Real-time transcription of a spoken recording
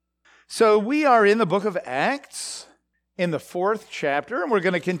So we are in the book of Acts, in the 4th chapter, and we're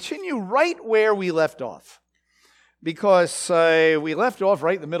going to continue right where we left off. Because we left off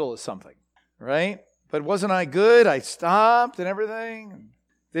right in the middle of something, right? But wasn't I good? I stopped and everything.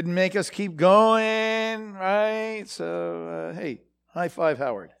 Didn't make us keep going, right? So, hey, high five,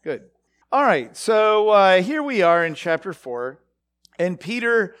 Howard. Good. All right, so here we are in chapter 4, and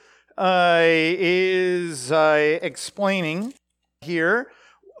Peter is explaining here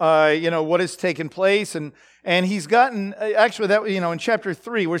what has taken place, and he's gotten, actually, that in chapter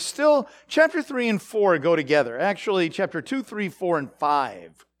 3, chapter 3 and 4 go together. Actually, chapter 2, 3, 4, and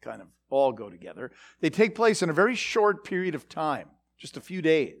 5 kind of all go together. They take place in a very short period of time, just a few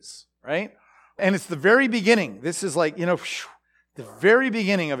days, right? And it's the very beginning. This is like, the very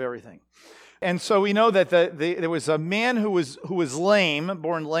beginning of everything. And so we know that there was a man who was lame,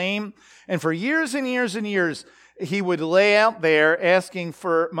 born lame, and for years and years and years, he would lay out there asking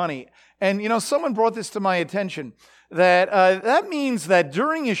for money. And, someone brought this to my attention, that that means that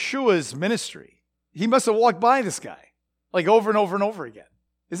during Yeshua's ministry, he must have walked by this guy, like over and over and over again.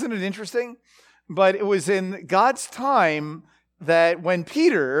 Isn't it interesting? But it was in God's time that when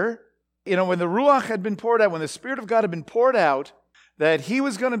Peter, when the Ruach had been poured out, when the Spirit of God had been poured out, that he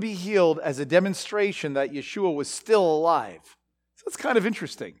was going to be healed as a demonstration that Yeshua was still alive. So it's kind of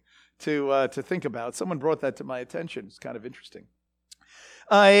interesting to think about. Someone brought that to my attention. It's kind of interesting.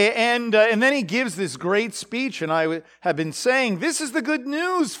 And then he gives this great speech, and I have been saying, this is the good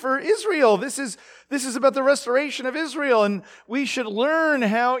news for Israel. This is about the restoration of Israel, and we should learn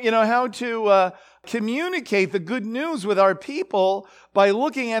how to communicate the good news with our people by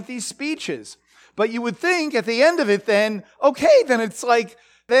looking at these speeches. But you would think at the end of it, then it's like,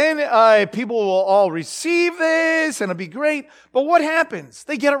 then people will all receive this and it'll be great. But what happens?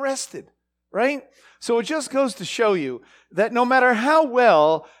 They get arrested, right? So it just goes to show you that no matter how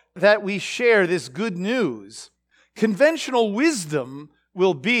well that we share this good news, conventional wisdom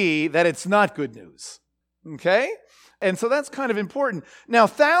will be that it's not good news, okay? And so that's kind of important. Now,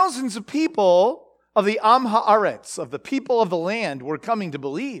 thousands of people of the Am Haaretz, of the people of the land, were coming to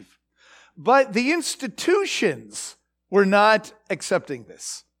believe. But the institutions were not accepting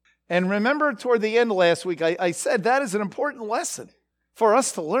this. And remember, toward the end of last week, I said that is an important lesson for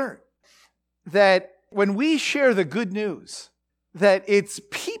us to learn. That when we share the good news, that it's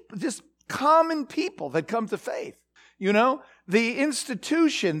people, just common people that come to faith. The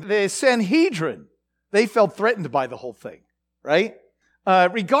institution, the Sanhedrin, they felt threatened by the whole thing, right?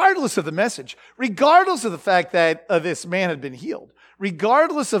 Regardless of the message, regardless of the fact that this man had been healed,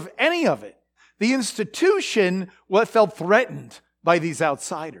 regardless of any of it, the institution felt threatened by these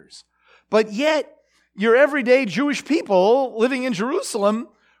outsiders. But yet, your everyday Jewish people living in Jerusalem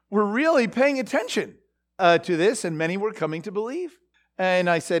were really paying attention to this, and many were coming to believe. And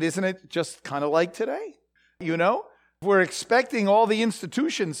I said, isn't it just kind of like today? We're expecting all the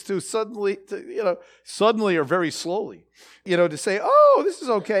institutions to suddenly or very slowly, to say, oh, this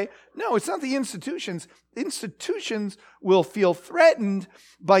is okay. No, it's not the institutions. Institutions will feel threatened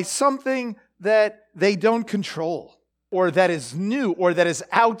by something that they don't control, or that is new, or that is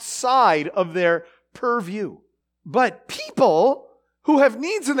outside of their purview. But people who have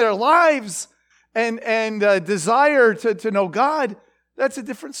needs in their lives and desire to know God, that's a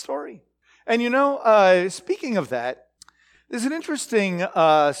different story. And speaking of that, there's an interesting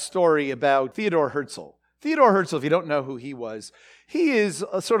story about Theodor Herzl. Theodor Herzl, if you don't know who he was, he is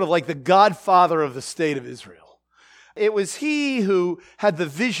sort of like the godfather of the state of Israel. It was he who had the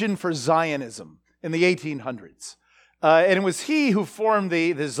vision for Zionism in the 1800s. And it was he who formed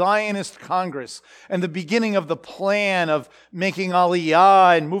the Zionist Congress and the beginning of the plan of making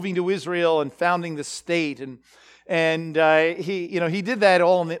Aliyah and moving to Israel and founding the state. And he did that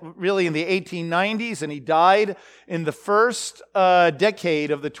all really in the 1890s, and he died in the first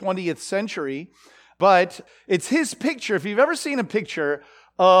decade of the 20th century. But it's his picture. If you've ever seen a picture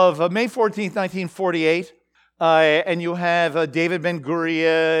of May 14th, 1948, and you have David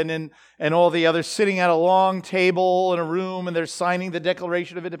Ben-Gurion and all the others sitting at a long table in a room, and they're signing the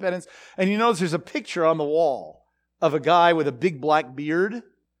Declaration of Independence. And you notice there's a picture on the wall of a guy with a big black beard.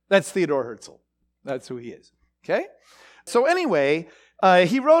 That's Theodor Herzl. That's who he is. Okay? So anyway,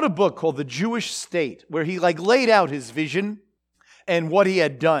 he wrote a book called The Jewish State, where he laid out his vision and what he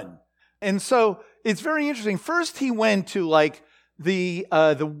had done. And so it's very interesting. First, he went to the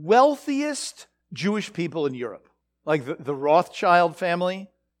wealthiest Jewish people in Europe, like the Rothschild family,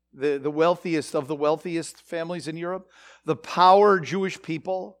 the wealthiest of the wealthiest families in Europe, the power Jewish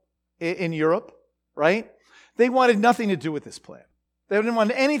people in Europe, right? They wanted nothing to do with this plan. They didn't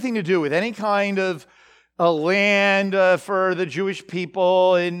want anything to do with any kind of a land for the Jewish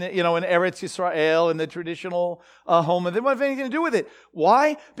people in Eretz Yisrael, in the traditional home. And they didn't want anything to do with it.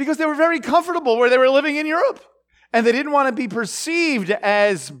 Why? Because they were very comfortable where they were living in Europe. And they didn't want to be perceived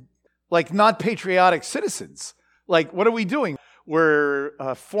as like not patriotic citizens. Like, what are we doing? We're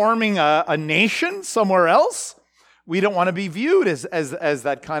forming a nation somewhere else. We don't want to be viewed as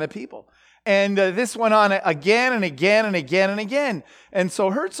that kind of people. And this went on again and again and again and again. And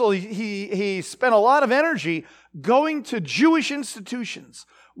so Herzl, he spent a lot of energy going to Jewish institutions,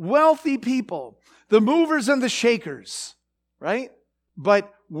 wealthy people, the movers and the shakers, right?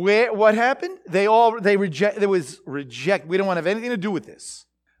 But what happened? They reject. There was reject. We don't want to have anything to do with this.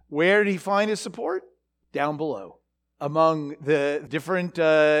 Where did he find his support? Down below, among the different,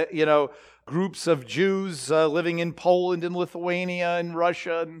 groups of Jews living in Poland and Lithuania and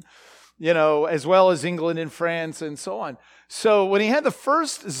Russia, and, as well as England and France and so on. So when he had the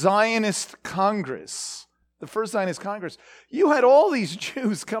first Zionist Congress, you had all these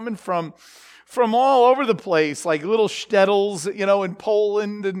Jews coming from all over the place, like little shtetls, in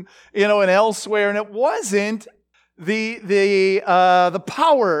Poland and, and elsewhere. And it wasn't the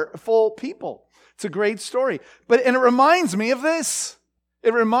powerful people. It's a great story. And it reminds me of this.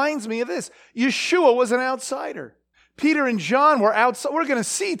 Yeshua was an outsider. Peter and John were outside. We're going to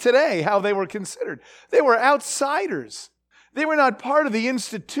see today how they were considered. They were outsiders. They were not part of the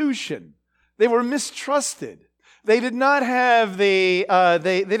institution. They were mistrusted. They did not have they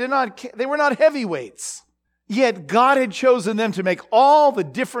were not heavyweights. Yet God had chosen them to make all the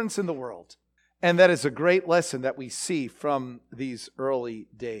difference in the world. And that is a great lesson that we see from these early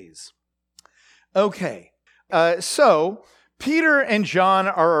days. Okay, so Peter and John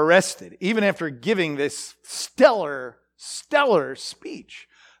are arrested, even after giving this stellar speech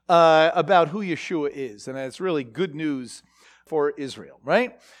about who Yeshua is. And it's really good news for Israel,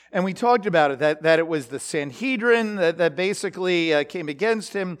 right? And we talked about it, that it was the Sanhedrin that basically came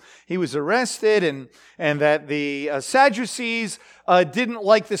against him. He was arrested, and that the Sadducees didn't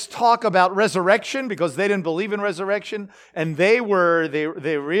like this talk about resurrection because they didn't believe in resurrection. And they were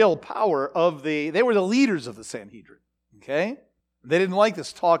the real power they were the leaders of the Sanhedrin. Okay? They didn't like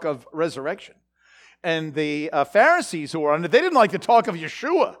this talk of resurrection. And the Pharisees who were on it, they didn't like the talk of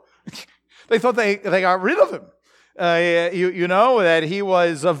Yeshua. They thought they got rid of him. That he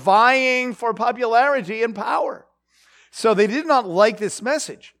was vying for popularity and power. So they did not like this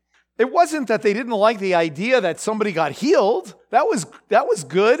message. It wasn't that they didn't like the idea that somebody got healed. That was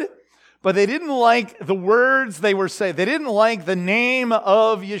good. But they didn't like the words they were saying. They didn't like the name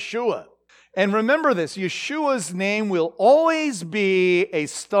of Yeshua. And remember this, Yeshua's name will always be a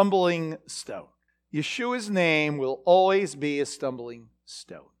stumbling stone. Yeshua's name will always be a stumbling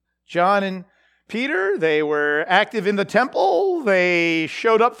stone. John and Peter, they were active in the temple. They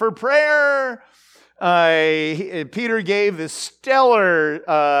showed up for prayer. Peter gave this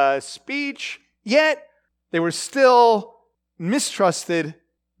stellar speech, yet they were still mistrusted,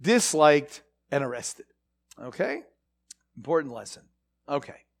 disliked, and arrested. Okay? Important lesson.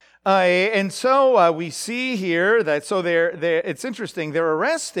 Okay. And so we see here that, it's interesting, they're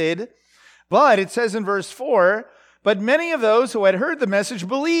arrested, but it says in verse 4, but many of those who had heard the message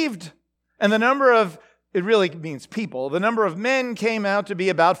believed. And the number of, it really means people, the number of men came out to be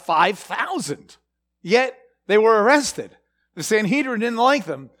about 5,000. Yet they were arrested. The Sanhedrin didn't like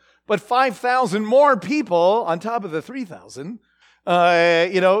them, but 5,000 more people on top of the 3,000,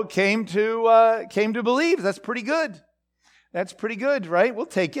 came to believe. That's pretty good. That's pretty good, right? We'll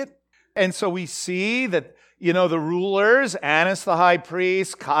take it. And so we see that, the rulers, Annas the high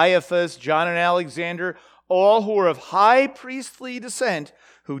priest, Caiaphas, John and Alexander, all who were of high priestly descent,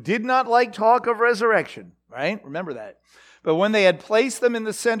 who did not like talk of resurrection, right? Remember that. But when they had placed them in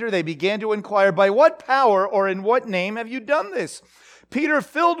the center, they began to inquire, by what power or in what name have you done this? Peter,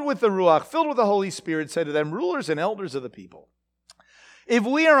 filled with the Ruach, filled with the Holy Spirit, said to them, rulers and elders of the people, if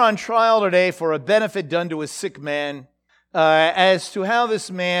we are on trial today for a benefit done to a sick man, as to how this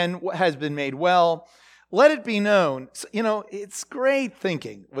man has been made well, let it be known. It's great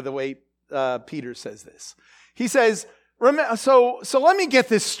thinking with the way Peter says this. He says, so let me get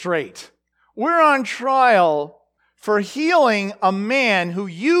this straight. We're on trial for healing a man who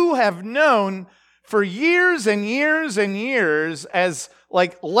you have known for years and years and years as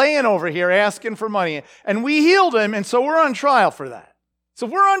like laying over here asking for money. And we healed him, and so we're on trial for that. So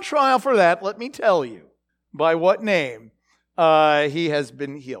if we're on trial for that, let me tell you by what name he has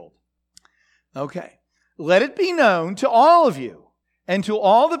been healed. Okay. Let it be known to all of you and to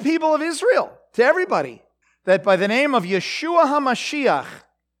all the people of Israel, to everybody, that by the name of Yeshua HaMashiach,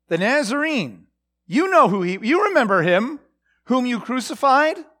 the Nazarene, you know you remember him, whom you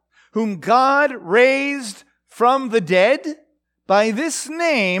crucified, whom God raised from the dead. By this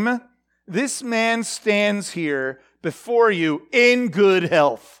name, this man stands here before you in good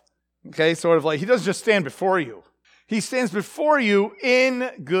health. Okay, sort of like he doesn't just stand before you. He stands before you in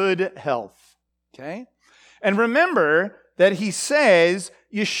good health. Okay? And remember that he says,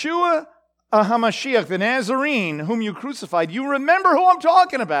 Yeshua HaMashiach, the Nazarene, whom you crucified. You remember who I'm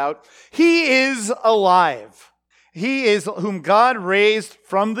talking about. He is alive. He is whom God raised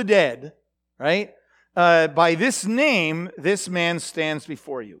from the dead, right? By this name, this man stands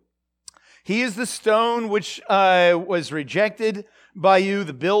before you. He is the stone which was rejected by you,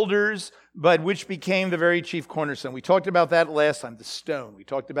 the builders, but which became the very chief cornerstone. We talked about that last time, the stone. We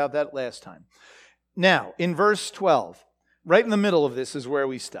talked about that last time. Now, in verse 12, right in the middle of this is where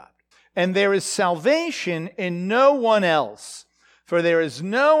we stopped. And there is salvation in no one else, for there is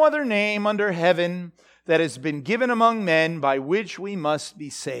no other name under heaven that has been given among men by which we must be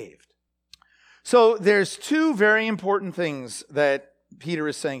saved. So there's two very important things that Peter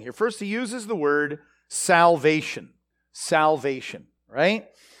is saying here. First, he uses the word salvation. Salvation, right?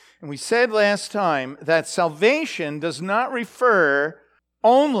 And we said last time that salvation does not refer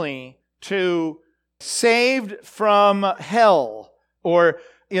only to saved from hell or,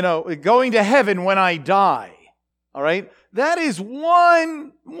 going to heaven when I die. All right? That is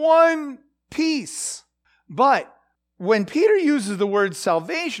one piece. But when Peter uses the word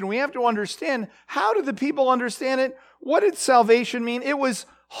salvation, we have to understand, how did the people understand it? What did salvation mean? It was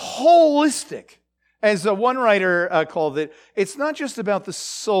holistic. As one writer called it, it's not just about the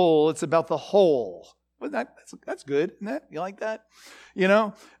soul, it's about the whole. Well, that's good, isn't it? You like that?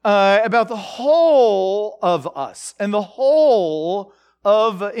 About the whole of us and the whole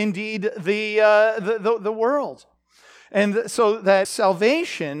of, indeed, the world. And so that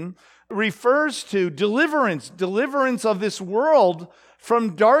salvation refers to deliverance of this world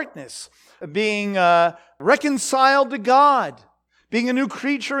from darkness, being reconciled to God, being a new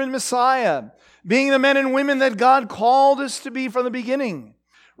creature in Messiah, being the men and women that God called us to be from the beginning,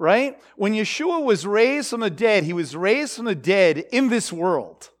 right? When Yeshua was raised from the dead, he was raised from the dead in this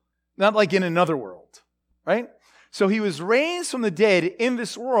world, not like in another world, right? So he was raised from the dead in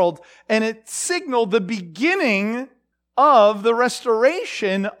this world, and it signaled the beginning of the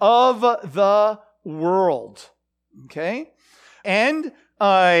restoration of the world, okay? And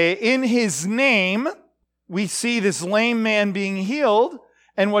in his name, we see this lame man being healed.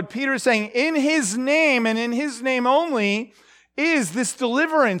 And what Peter is saying, in his name and in his name only, is this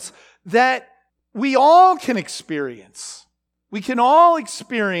deliverance that we all can experience. We can all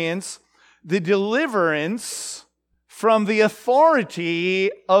experience the deliverance from the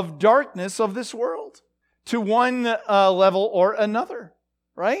authority of darkness of this world to one level or another,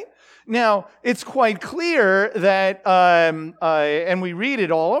 right? Now, it's quite clear that, and we read it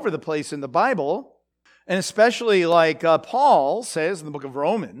all over the place in the Bible, and especially like Paul says in the book of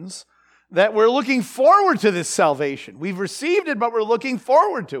Romans, that we're looking forward to this salvation. We've received it, but we're looking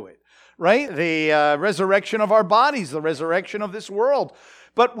forward to it, right? The resurrection of our bodies, the resurrection of this world.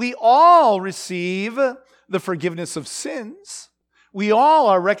 But we all receive the forgiveness of sins. We all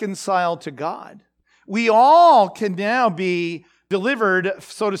are reconciled to God. We all can now be delivered,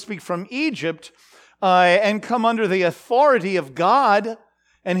 so to speak, from Egypt and come under the authority of God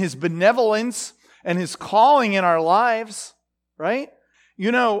and his benevolence and his calling in our lives, right?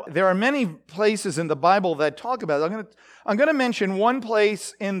 There are many places in the Bible that talk about it. I'm going to mention one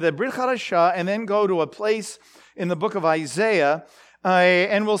place in the Brit Hadashah and then go to a place in the book of Isaiah,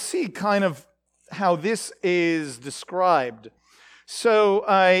 and we'll see kind of how this is described. So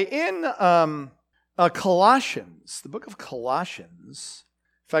in Colossians, the book of Colossians,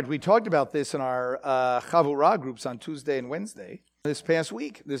 in fact, we talked about this in our Chavurah groups on Tuesday and Wednesday. This past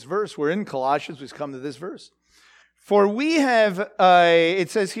week, this verse, we're in Colossians, we've come to this verse. For we have,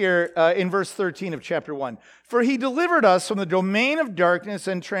 it says here in verse 13 of chapter 1, for he delivered us from the domain of darkness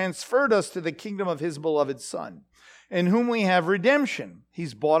and transferred us to the kingdom of his beloved Son, in whom we have redemption.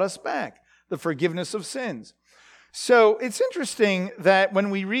 He's bought us back, the forgiveness of sins. So it's interesting that when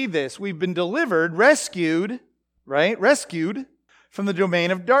we read this, we've been delivered, rescued, right? Rescued from the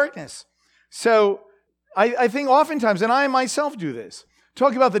domain of darkness. So I think oftentimes, and I myself do this,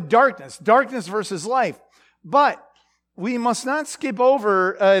 talk about the darkness versus life. But we must not skip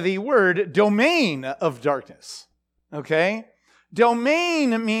over the word domain of darkness, okay?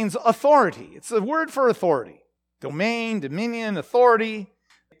 Domain means authority. It's a word for authority. Domain, dominion, authority,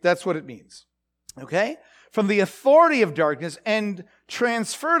 that's what it means, okay? From the authority of darkness and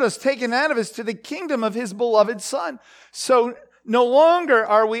transferred us, taken out of us to the kingdom of his beloved Son. So no longer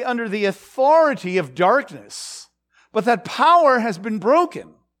are we under the authority of darkness, but that power has been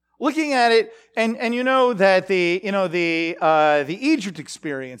broken. looking at it, and you know that the Egypt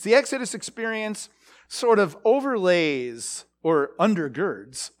experience, the Exodus experience, sort of overlays or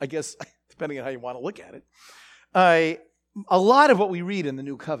undergirds, I guess, depending on how you want to look at it, a lot of what we read in the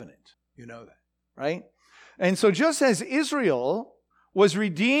New Covenant. You know that, right? And so just as Israel was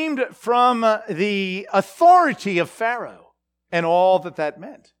redeemed from the authority of Pharaoh and all that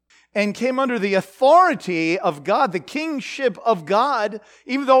meant, and came under the authority of God, the kingship of God,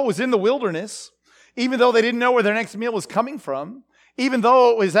 even though it was in the wilderness, even though they didn't know where their next meal was coming from, even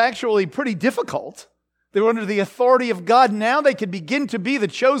though it was actually pretty difficult, they were under the authority of God. Now they could begin to be the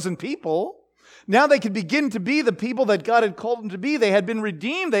chosen people. Now they could begin to be the people that God had called them to be. They had been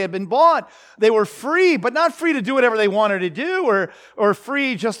redeemed. They had been bought. They were free, but not free to do whatever they wanted to do, or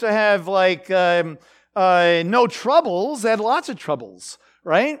free just to have no troubles. They had lots of troubles,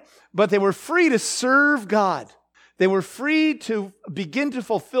 right? But they were free to serve God. They were free to begin to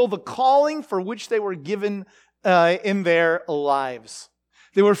fulfill the calling for which they were given in their lives.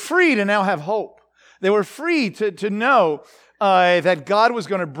 They were free to now have hope. They were free to know that God was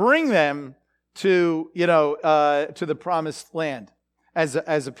going to bring them to the promised land as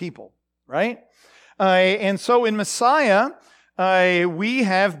a people, right? And so in Messiah, we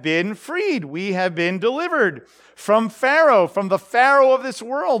have been freed. We have been delivered from Pharaoh, from the Pharaoh of this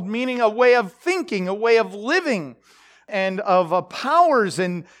world, meaning a way of thinking, a way of living, and of powers,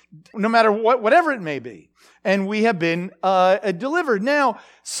 and no matter whatever it may be. And we have been delivered. Now,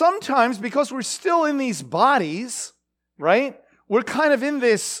 sometimes because we're still in these bodies, right, we're kind of in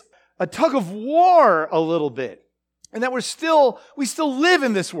this a tug of war a little bit. And that we still live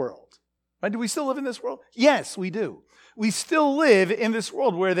in this world. Right? Do we still live in this world? Yes, we do. We still live in this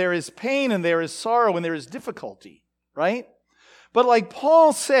world where there is pain and there is sorrow and there is difficulty, right? But like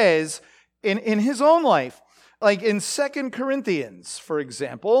Paul says in his own life, like in 2 Corinthians, for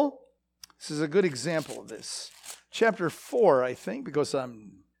example, this is a good example of this. Chapter 4, I think, because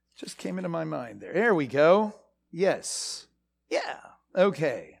just came into my mind there. There we go. Yes. Yeah.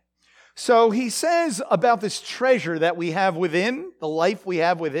 Okay. So he says about this treasure that we have within, the life we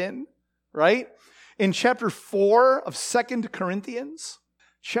have within, right? In chapter 4 of 2 Corinthians,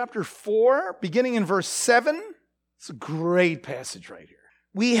 chapter 4, beginning in verse 7, it's a great passage right here.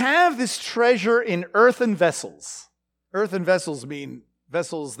 We have this treasure in earthen vessels. Earthen vessels mean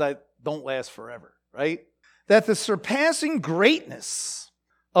vessels that don't last forever, right? That the surpassing greatness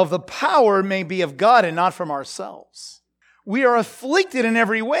of the power may be of God and not from ourselves. We are afflicted in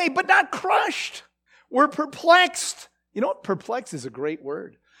every way, but not crushed. We're perplexed. You know what? Perplexed is a great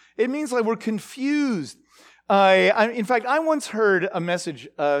word. It means like we're confused. In fact, I once heard a message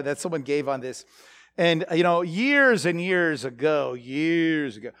that someone gave on this. And, years and years ago,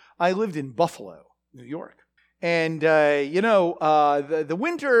 I lived in Buffalo, New York. And, the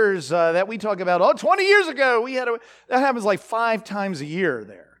winters that we talk about, 20 years ago, that happens like 5 times a year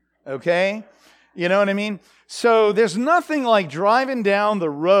there, okay? You know what I mean? So there's nothing like driving down the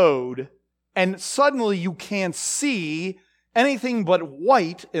road and suddenly you can't see anything but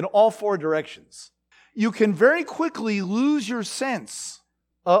white in all 4 directions. You can very quickly lose your sense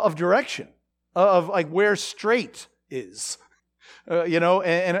of direction, of like where straight is,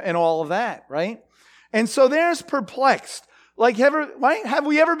 and all of that, right? And so there's perplexed. Like, have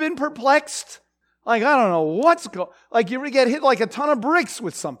we ever been perplexed? Like, I don't know what's going. Like, you ever get hit like a ton of bricks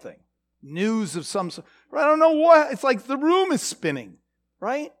with something? News of some sort. I don't know what. It's like the room is spinning,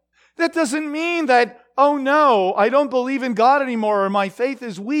 right? That doesn't mean that, oh no, I don't believe in God anymore, or my faith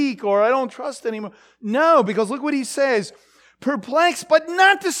is weak, or I don't trust anymore. No, because look what he says. Perplexed, but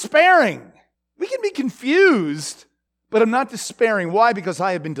not despairing. We can be confused, but I'm not despairing. Why? Because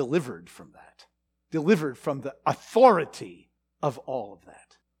I have been delivered from that. Delivered from the authority of all of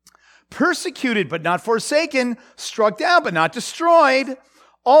that. Persecuted, but not forsaken. Struck down, but not destroyed.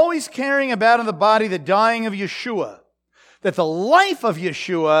 Always carrying about in the body the dying of Yeshua, that the life of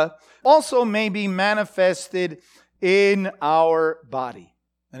Yeshua also may be manifested in our body.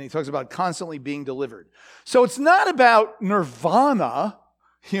 And he talks about constantly being delivered. So it's not about nirvana,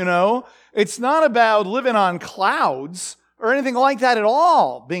 It's not about living on clouds or anything like that at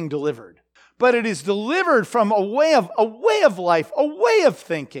all, being delivered. But it is delivered from a way of life, a way of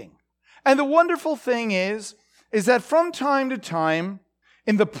thinking. And the wonderful thing is that from time to time,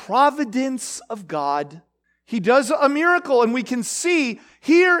 in the providence of God, he does a miracle, and we can see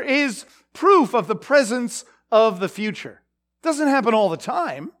here is proof of the presence of the future. It doesn't happen all the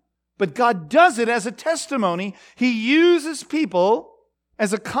time, but God does it as a testimony. He uses people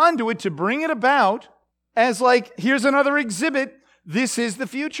as a conduit to bring it about as like, here's another exhibit This is the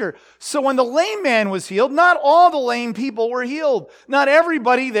future. So when the lame man was healed, not all the lame people were healed. Not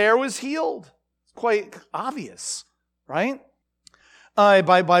everybody there was healed. It's quite obvious, right?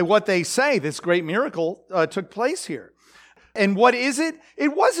 By what they say, this great miracle took place here. And what is it?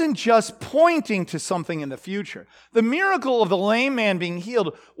 It wasn't just pointing to something in the future. The miracle of the lame man being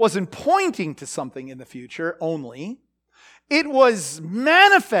healed wasn't pointing to something in the future only. It was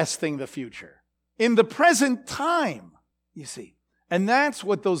manifesting the future in the present time, you see. And that's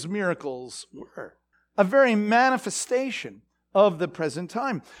what those miracles were. A very manifestation of the present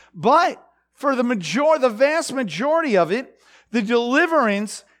time. But for the vast majority of it, the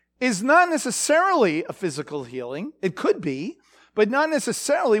deliverance is not necessarily a physical healing. It could be, but not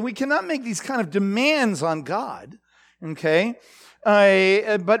necessarily. We cannot make these kind of demands on God, okay?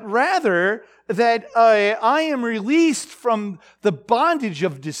 But rather that I am released from the bondage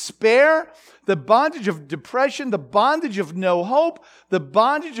of despair, the bondage of depression, the bondage of no hope, the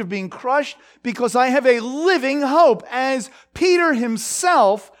bondage of being crushed, because I have a living hope. As Peter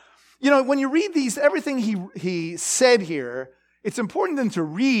himself, when you read everything he said here, it's important then to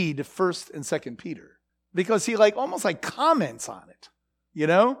read 1st and 2nd Peter, because he almost comments on it,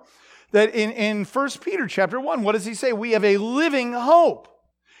 That in 1 Peter chapter 1, what does he say? We have a living hope.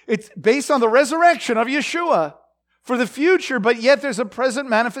 It's based on the resurrection of Yeshua for the future, but yet there's a present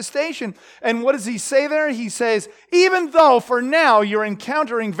manifestation. And what does he say there? He says, even though for now you're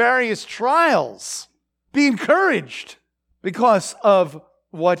encountering various trials, be encouraged because of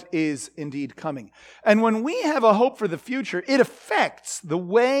what is indeed coming. And when we have a hope for the future, it affects the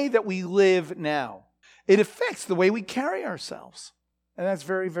way that we live now. It affects the way we carry ourselves. And that's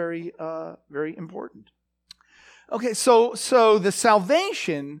very, very, very important. Okay, so the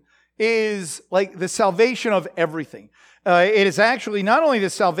salvation is like the salvation of everything. It is actually not only the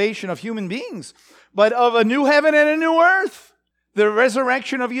salvation of human beings, but of a new heaven and a new earth. The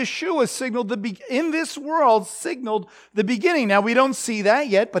resurrection of Yeshua signaled in this world signaled the beginning. Now, we don't see that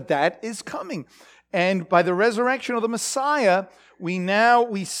yet, but that is coming. And by the resurrection of the Messiah,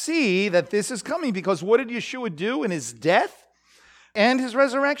 we see that this is coming, because what did Yeshua do in his death and his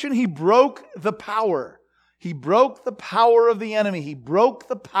resurrection? He broke the power. He broke the power of the enemy. He broke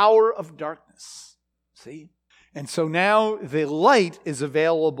the power of darkness. See? And so now the light is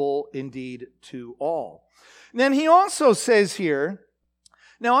available indeed to all. Then he also says here,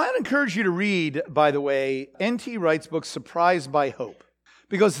 now I'd encourage you to read, by the way, N.T. Wright's book, Surprised by Hope,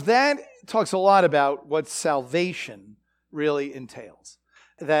 because that talks a lot about what salvation really entails.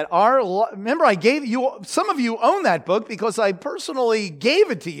 Remember, I gave you, some of you own that book because I personally gave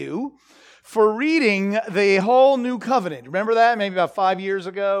it to you for reading the whole New Covenant. Remember that? Maybe about 4 years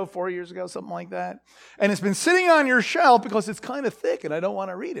ago, something like that. And it's been sitting on your shelf because it's kind of thick and I don't want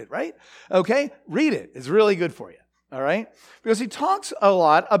to read it, right? Okay, read it. It's really good for you, all right? Because he talks a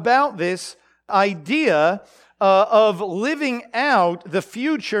lot about this idea of living out the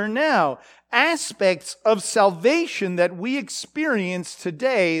future now. Aspects of salvation that we experience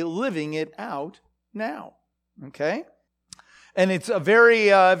today, living it out now, okay? And it's a very,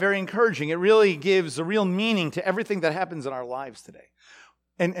 very encouraging. It really gives a real meaning to everything that happens in our lives today.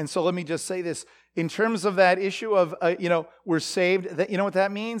 And so let me just say this. In terms of that issue of, we're saved, that, you know what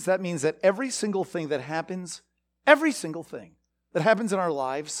that means? That means that every single thing that happens in our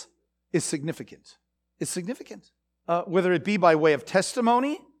lives is significant. It's significant. Whether it be by way of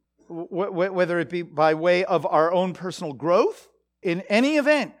testimony, whether it be by way of our own personal growth, in any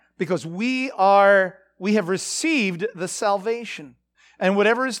event, because we have received the salvation. And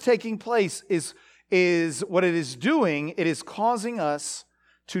whatever is taking place is what it is doing. It is causing us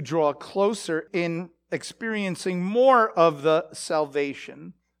to draw closer in experiencing more of the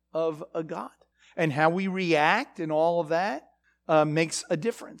salvation of a God. And how we react and all of that makes a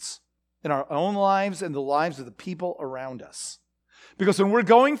difference in our own lives and the lives of the people around us. Because when we're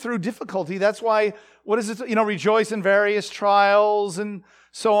going through difficulty, that's why, what is it? Rejoice in various trials and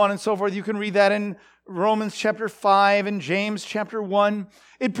so on and so forth. You can read that in Romans chapter 5 and James chapter 1.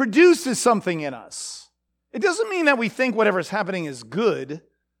 It produces something in us. It doesn't mean that we think whatever's happening is good.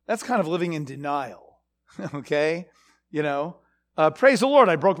 That's kind of living in denial. Okay? Praise the Lord,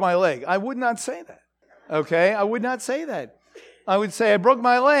 I broke my leg. I would not say that. Okay? I would not say that. I would say I broke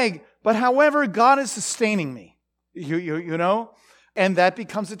my leg, but however, God is sustaining me. You know? And that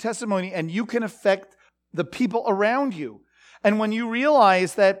becomes a testimony, and you can affect the people around you. And when you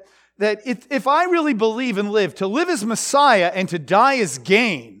realize that if I really believe and live, to live as Messiah and to die as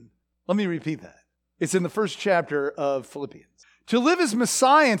gain, let me repeat that. It's in the first chapter of Philippians. To live as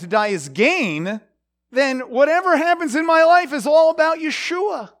Messiah and to die as gain, then whatever happens in my life is all about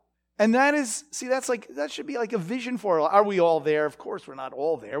Yeshua. And that should be like a vision for us. Are we all there? Of course, we're not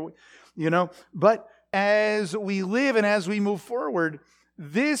all there, But as we live and as we move forward,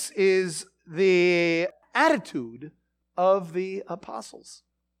 this is the attitude of the apostles.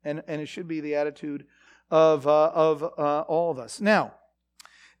 And it should be the attitude of all of us. Now,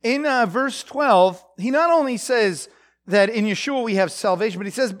 in verse 12, he not only says that in Yeshua we have salvation, but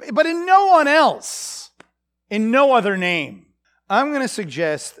he says, but in no one else, in no other name. I'm going to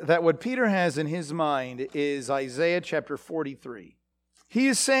suggest that what Peter has in his mind is Isaiah chapter 43. He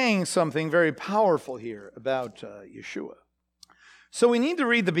is saying something very powerful here about Yeshua. So we need to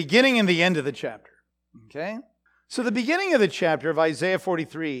read the beginning and the end of the chapter. Okay? So the beginning of the chapter of Isaiah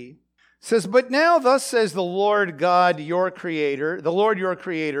 43 says, but now thus says the Lord God, your creator, the Lord your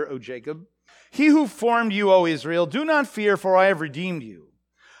creator, O Jacob, he who formed you, O Israel, do not fear, for I have redeemed you.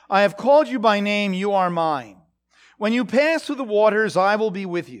 I have called you by name, you are mine. When you pass through the waters, I will be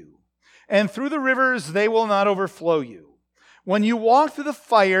with you, and through the rivers, they will not overflow you. When you walk through the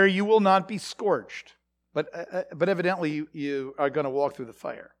fire, you will not be scorched. But evidently, you are going to walk through the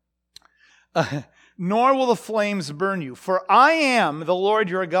fire. Nor will the flames burn you. For I am the Lord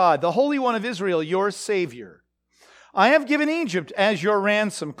your God, the Holy One of Israel, your Savior. I have given Egypt as your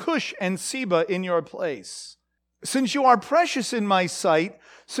ransom, Cush and Seba in your place. Since you are precious in my sight,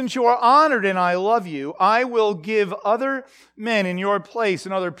 since you are honored and I love you, I will give other men in your place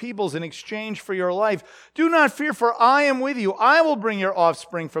and other peoples in exchange for your life. Do not fear, for I am with you. I will bring your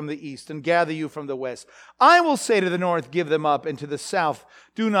offspring from the east and gather you from the west. I will say to the north, give them up, and to the south,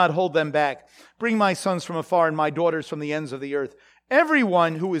 do not hold them back. Bring my sons from afar and my daughters from the ends of the earth.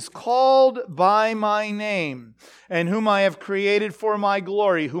 Everyone who is called by my name and whom I have created for my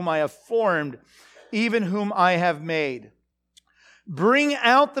glory, whom I have formed, even whom I have made. Bring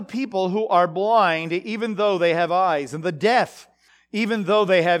out the people who are blind, even though they have eyes, and the deaf, even though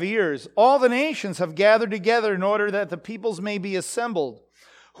they have ears. All the nations have gathered together in order that the peoples may be assembled.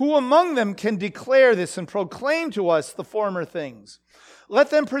 Who among them can declare this and proclaim to us the former things? Let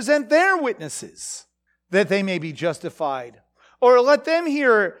them present their witnesses, that they may be justified. Or let them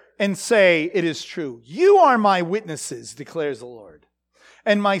hear and say, it is true. You are my witnesses, declares the Lord,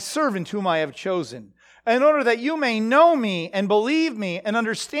 and my servant whom I have chosen, in order that you may know me and believe me and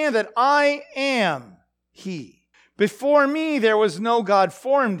understand that I am He. Before me there was no God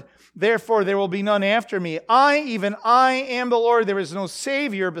formed, therefore there will be none after me. Even I am the Lord, there is no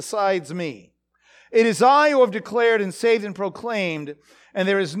Savior besides me. It is I who have declared and saved and proclaimed, and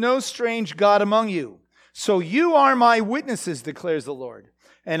there is no strange God among you. So you are my witnesses, declares the Lord,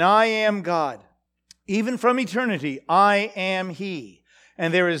 and I am God. Even from eternity I am He.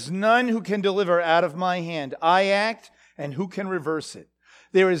 And there is none who can deliver out of my hand. I act, and who can reverse it?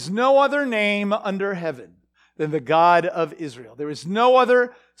 There is no other name under heaven than the God of Israel. There is no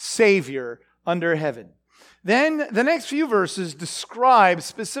other Savior under heaven. Then the next few verses describe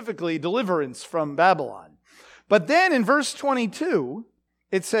specifically deliverance from Babylon. But then in verse 22,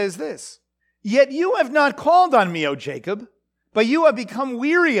 it says this, Yet you have not called on me, O Jacob, but you have become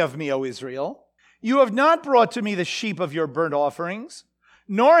weary of me, O Israel. You have not brought to me the sheep of your burnt offerings,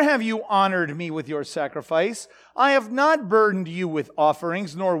 nor have you honored me with your sacrifice. I have not burdened you with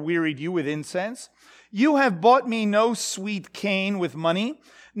offerings, nor wearied you with incense. You have bought me no sweet cane with money,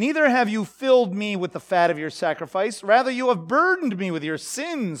 neither have you filled me with the fat of your sacrifice. Rather, you have burdened me with your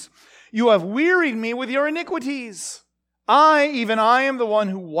sins. You have wearied me with your iniquities. Even I am the one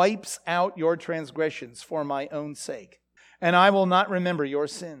who wipes out your transgressions for my own sake, and I will not remember your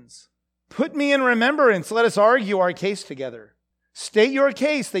sins. Put me in remembrance. Let us argue our case together. State your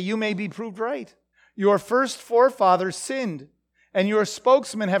case that you may be proved right. Your first forefathers sinned, and your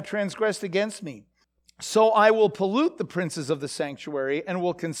spokesmen have transgressed against me. So I will pollute the princes of the sanctuary and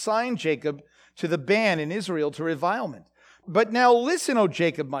will consign Jacob to the ban and Israel to revilement. But now listen, O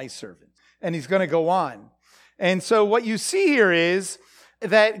Jacob, my servant. And he's going to go on. And so what you see here is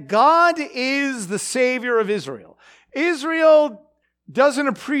that God is the Savior of Israel. Israel doesn't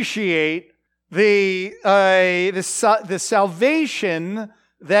appreciate the salvation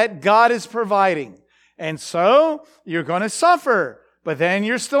that God is providing. And so you're going to suffer, but then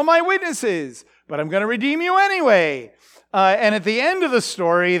you're still my witnesses. But I'm going to redeem you anyway. And at the end of the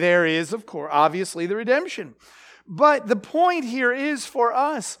story, there is, of course, obviously the redemption. But the point here is for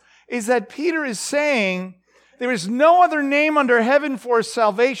us, is that Peter is saying there is no other name under heaven for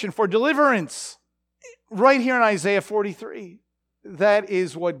salvation, for deliverance. Right here in Isaiah 43. That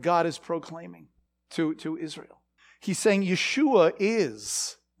is what God is proclaiming to Israel. He's saying Yeshua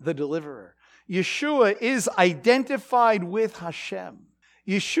is the deliverer. Yeshua is identified with Hashem.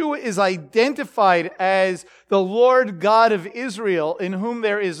 Yeshua is identified as the Lord God of Israel, in whom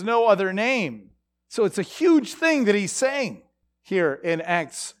there is no other name. So it's a huge thing that he's saying here in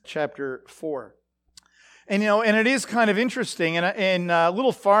Acts chapter 4. And it is kind of interesting. And a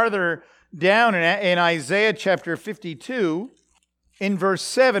little farther down in Isaiah chapter 52, in verse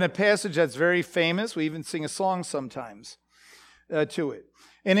 7, a passage that's very famous. We even sing a song sometimes to it.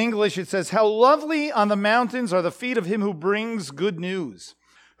 In English, it says, "How lovely on the mountains are the feet of him who brings good news,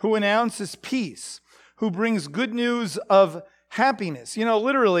 who announces peace, who brings good news of happiness."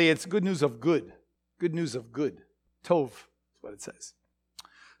 Literally, it's good news of good. Good news of good. Tov is what it says.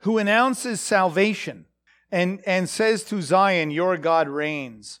 "Who announces salvation and says to Zion, your God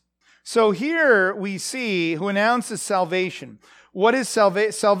reigns." So here we see who announces salvation. What is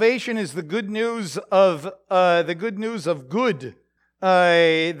salvation? Salvation is the good news of good.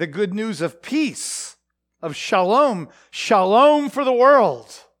 The good news of peace, of shalom for the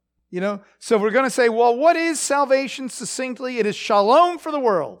world. So we're going to say, well, what is salvation succinctly? It is shalom for the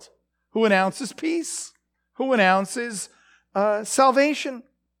world. Who announces peace? Who announces salvation?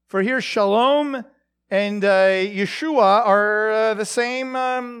 For here, shalom and Yeshua are the same.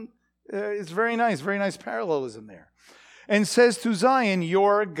 It's very nice parallelism there. And says to Zion,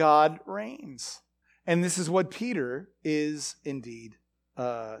 your God reigns. And this is what Peter is indeed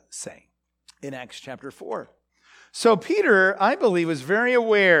saying in Acts chapter 4. So Peter, I believe, was very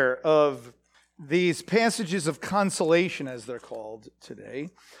aware of these passages of consolation, as they're called today,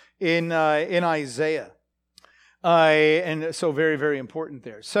 in Isaiah. And so very, very important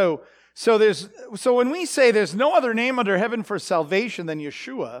there. So when we say there's no other name under heaven for salvation than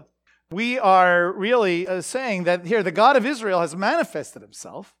Yeshua, we are really saying that here the God of Israel has manifested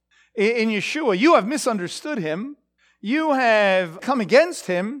himself in Yeshua. You have misunderstood him. You have come against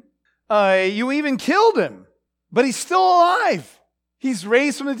him. You even killed him. But he's still alive. He's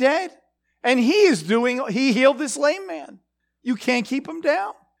raised from the dead. And he healed this lame man. You can't keep him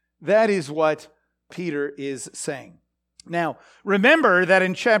down. That is what Peter is saying. Now, remember that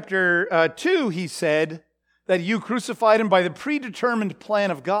in chapter 2, he said that you crucified him by the predetermined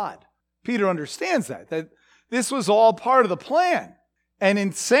plan of God. Peter understands that this was all part of the plan. And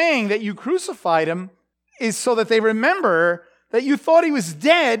in saying that you crucified him is so that they remember that you thought he was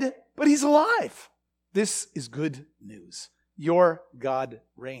dead, but he's alive. This is good news. Your God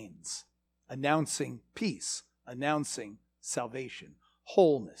reigns, announcing peace, announcing salvation,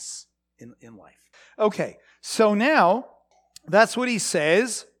 wholeness in life. Okay, so now that's what he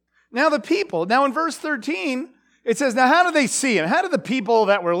says. Now in verse 13, it says, now how do they see him? How do the people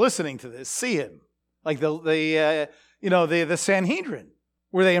that were listening to this see him? Like the Sanhedrin.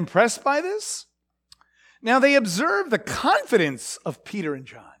 Were they impressed by this? Now they observed the confidence of Peter and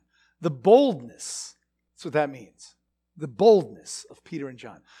John, the boldness. That's what that means. The boldness of Peter and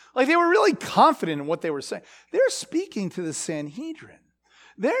John. Like they were really confident in what they were saying. They're speaking to the Sanhedrin.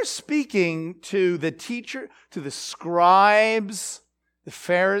 They're speaking to the teacher, to the scribes, the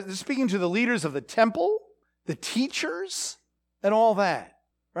Pharisees. They're speaking to the leaders of the temple, the teachers, and all that,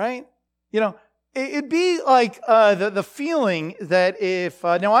 right? It'd be like the feeling that if,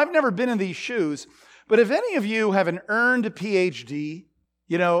 now I've never been in these shoes, but if any of you have an earned PhD,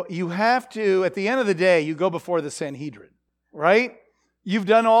 you have to, at the end of the day, you go before the Sanhedrin, right? You've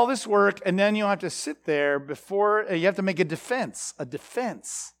done all this work, and then you have to sit there before, you have to make a defense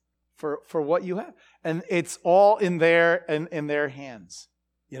for what you have. And it's all in their hands,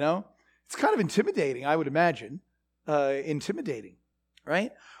 It's kind of intimidating, I would imagine. Intimidating,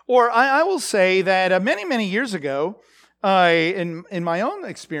 right? Or I will say that many, many years ago, in my own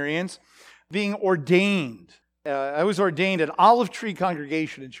experience, being ordained, I was ordained at Olive Tree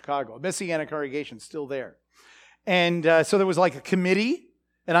Congregation in Chicago, a Messianic congregation still there. And so there was like a committee,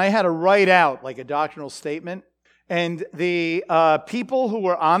 and I had to write out like a doctrinal statement. And the people who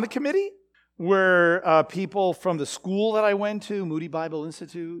were on the committee were people from the school that I went to, Moody Bible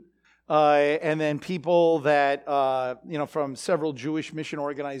Institute, and then people that, from several Jewish mission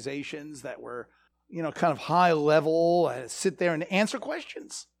organizations that were, kind of high level, sit there and answer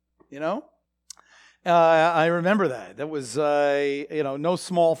questions, I remember that. That was, no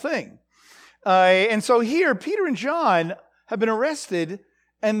small thing. And so here, Peter and John have been arrested,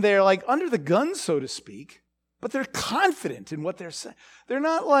 and they're like under the gun, so to speak, but they're confident in what they're saying. They're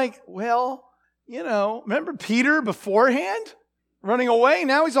not like, remember Peter beforehand running away?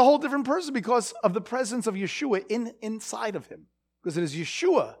 Now he's a whole different person because of the presence of Yeshua inside of him. Because it is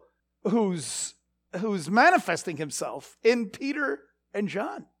Yeshua who's manifesting himself in Peter and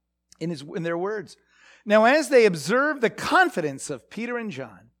John, in their words. Now, as they observed the confidence of Peter and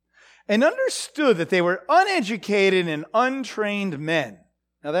John, and understood that they were uneducated and untrained men.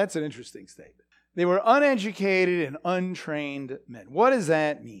 Now that's an interesting statement. They were uneducated and untrained men. What does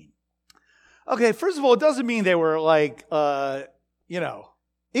that mean? Okay, first of all, it doesn't mean they were like,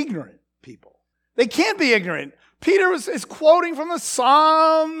 ignorant people. They can't be ignorant. Peter is quoting from the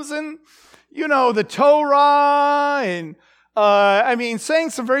Psalms and, the Torah and, saying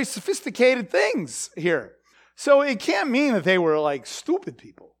some very sophisticated things here. So it can't mean that they were like stupid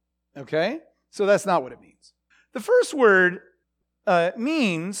people, okay? So that's not what it means. The first word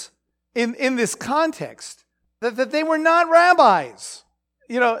means, in this context, that they were not rabbis.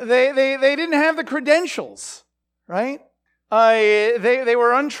 They didn't have the credentials, right? They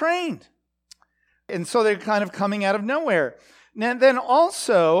were untrained. And so they're kind of coming out of nowhere. And then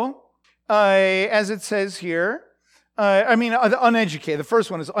also, as it says here, uneducated. The first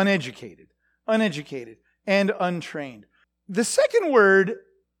one is uneducated and untrained. The second word,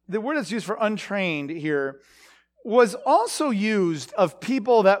 the word that's used for untrained here, was also used of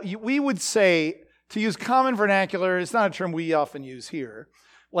people that we would say, to use common vernacular, it's not a term we often use here,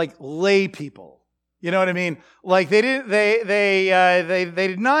 like lay people. You know what I mean? Like they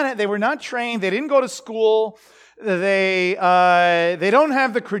were not trained, they didn't go to school, they don't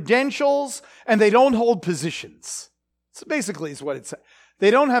have the credentials, and they don't hold positions. So basically is what it says.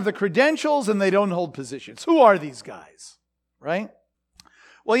 They don't have the credentials and they don't hold positions. Who are these guys? Right?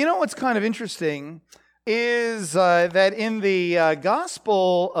 Well, what's kind of interesting is that in the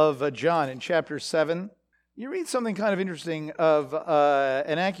Gospel of John in chapter 7, you read something kind of interesting of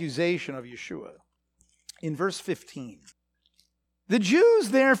an accusation of Yeshua. In verse 15, the Jews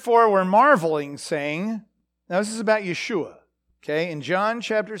therefore were marveling, saying, now this is about Yeshua, okay, in John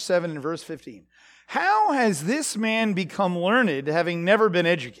chapter 7 and verse 15. How has this man become learned, having never been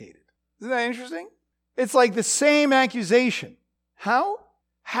educated? Isn't that interesting? It's like the same accusation. How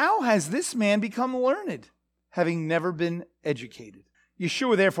has this man become learned, having never been educated?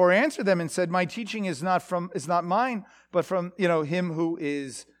 Yeshua therefore answered them and said, my teaching is not mine, but from him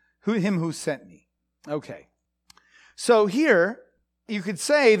who sent me. Okay. So here, you could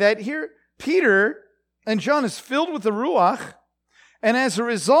say that here, Peter and John is filled with the Ruach, and as a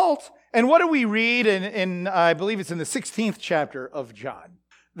result, and what do we read in I believe it's in the 16th chapter of John?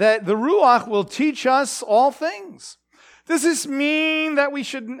 That the Ruach will teach us all things. Does this mean that we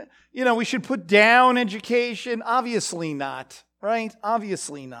should put down education? Obviously not, right?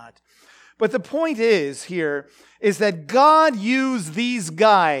 Obviously not. But the point is that God used these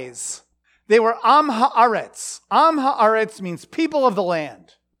guys. They were Am Haaretz. Am Haaretz means people of the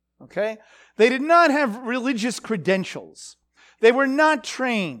land. Okay? They did not have religious credentials. They were not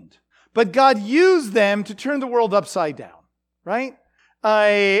trained. But God used them to turn the world upside down. Right?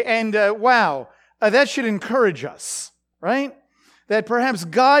 Wow. That should encourage us. Right? That perhaps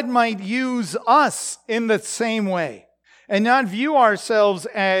God might use us in the same way. And not view ourselves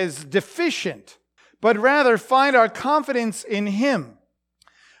as deficient. But rather find our confidence in Him.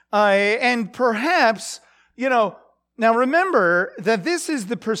 And perhaps, now remember that this is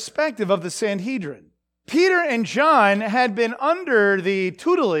the perspective of the Sanhedrin. Peter and John had been under the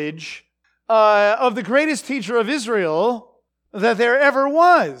tutelage of the greatest teacher of Israel that there ever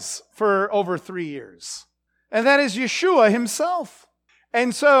was for over 3 years. And that is Yeshua himself.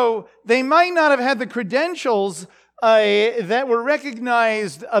 And so they might not have had the credentials that were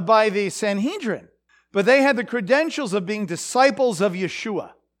recognized by the Sanhedrin, but they had the credentials of being disciples of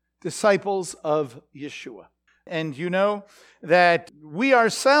Yeshua. Disciples of Yeshua. And you know that we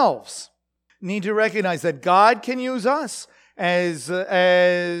ourselves need to recognize that God can use us as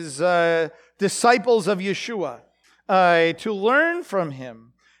disciples of Yeshua to learn from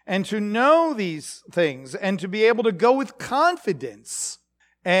Him and to know these things and to be able to go with confidence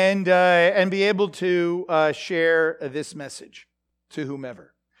and be able to share this message to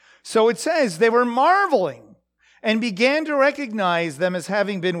whomever. So it says they were marveling and began to recognize them as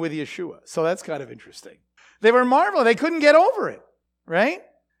having been with Yeshua. So that's kind of interesting. They were marveling. They couldn't get over it, right?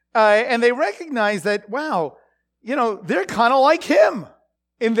 And they recognized that, wow, they're kind of like Him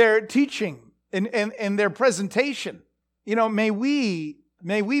in their teaching, in their presentation. May we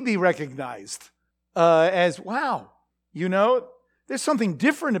be recognized as, wow, there's something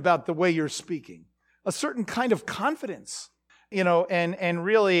different about the way you're speaking. A certain kind of confidence, and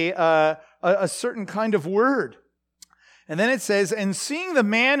really a certain kind of word. And then it says, and seeing the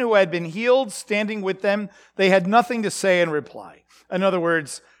man who had been healed standing with them, they had nothing to say in reply. In other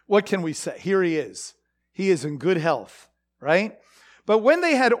words, what can we say? Here he is. He is in good health, right? But when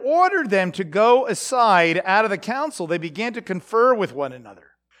they had ordered them to go aside out of the council, they began to confer with one another,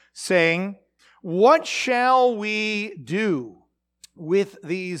 saying, what shall we do with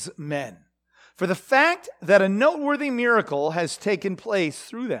these men? For the fact that a noteworthy miracle has taken place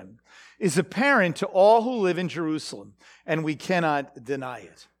through them is apparent to all who live in Jerusalem, and we cannot deny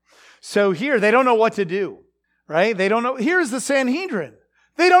it. So here, they don't know what to do, right? They don't know. Here's the Sanhedrin.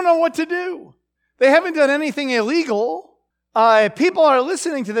 They don't know what to do. They haven't done anything illegal. People are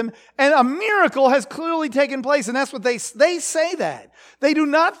listening to them, and a miracle has clearly taken place, and that's what they say that. They do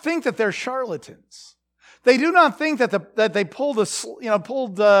not think that they're charlatans. They do not think that they pulled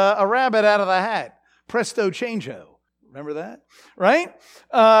a rabbit out of the hat. Presto changeo. Remember that? Right?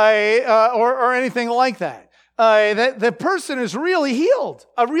 Or anything like that. That the person is really healed.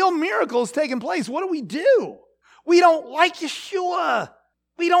 A real miracle has taken place. What do? We don't like Yeshua.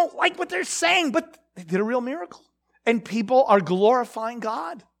 We don't like what they're saying, but they did a real miracle. And people are glorifying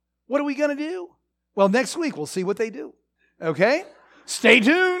God. What are we going to do? Well, next week we'll see what they do. Okay? Stay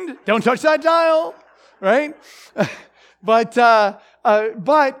tuned. Don't touch that dial. Right? But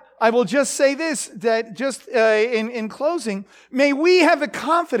I will just say this, that just in closing, may we have the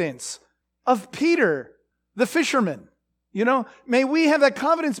confidence of Peter, the fisherman. May we have that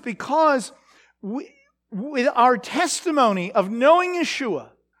confidence because with our testimony of knowing Yeshua,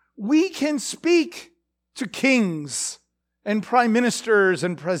 we can speak to kings and prime ministers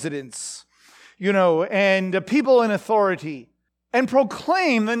and presidents, and people in authority, and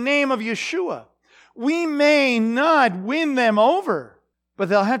proclaim the name of Yeshua. We may not win them over, but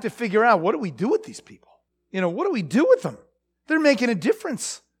they'll have to figure out, what do we do with these people? What do we do with them? They're making a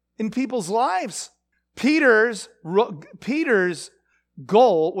difference in people's lives. Peter's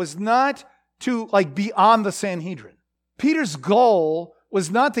goal was not to be on the Sanhedrin. Peter's goal was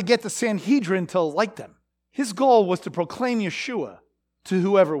not to get the Sanhedrin to like them. His goal was to proclaim Yeshua to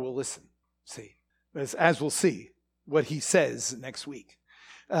whoever will listen. See, as we'll see what he says next week.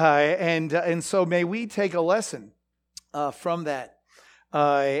 And so may we take a lesson from that,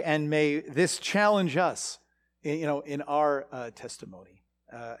 and may this challenge us, in our testimony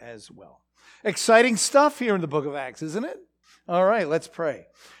as well. Exciting stuff here in the book of Acts, isn't it? All right, let's pray.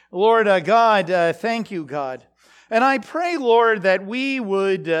 Lord God, thank you, God. And I pray, Lord, that we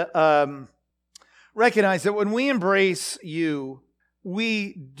would recognize that when we embrace you,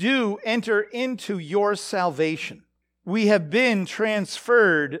 we do enter into your salvation. We have been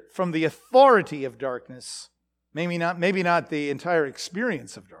transferred from the authority of darkness, maybe not the entire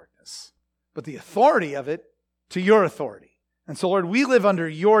experience of darkness, but the authority of it to your authority. And so, Lord, we live under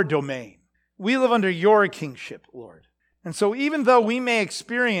your domain. We live under your kingship, Lord. And so even though we may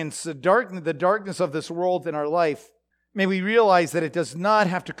experience the darkness of this world in our life, may we realize that it does not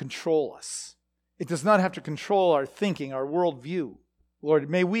have to control us. It does not have to control our thinking, our worldview.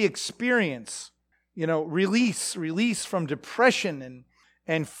 Lord, may we experience, release from depression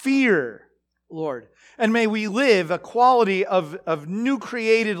and fear, Lord. And may we live a quality of new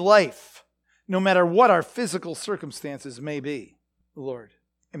created life, no matter what our physical circumstances may be, Lord.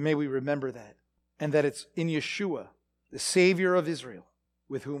 And may we remember that, and that it's in Yeshua, the Savior of Israel,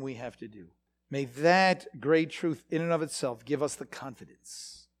 with whom we have to do. May that great truth in and of itself give us the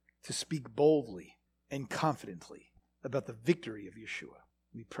confidence to speak boldly and confidently about the victory of Yeshua.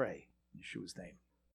 We pray in Yeshua's name.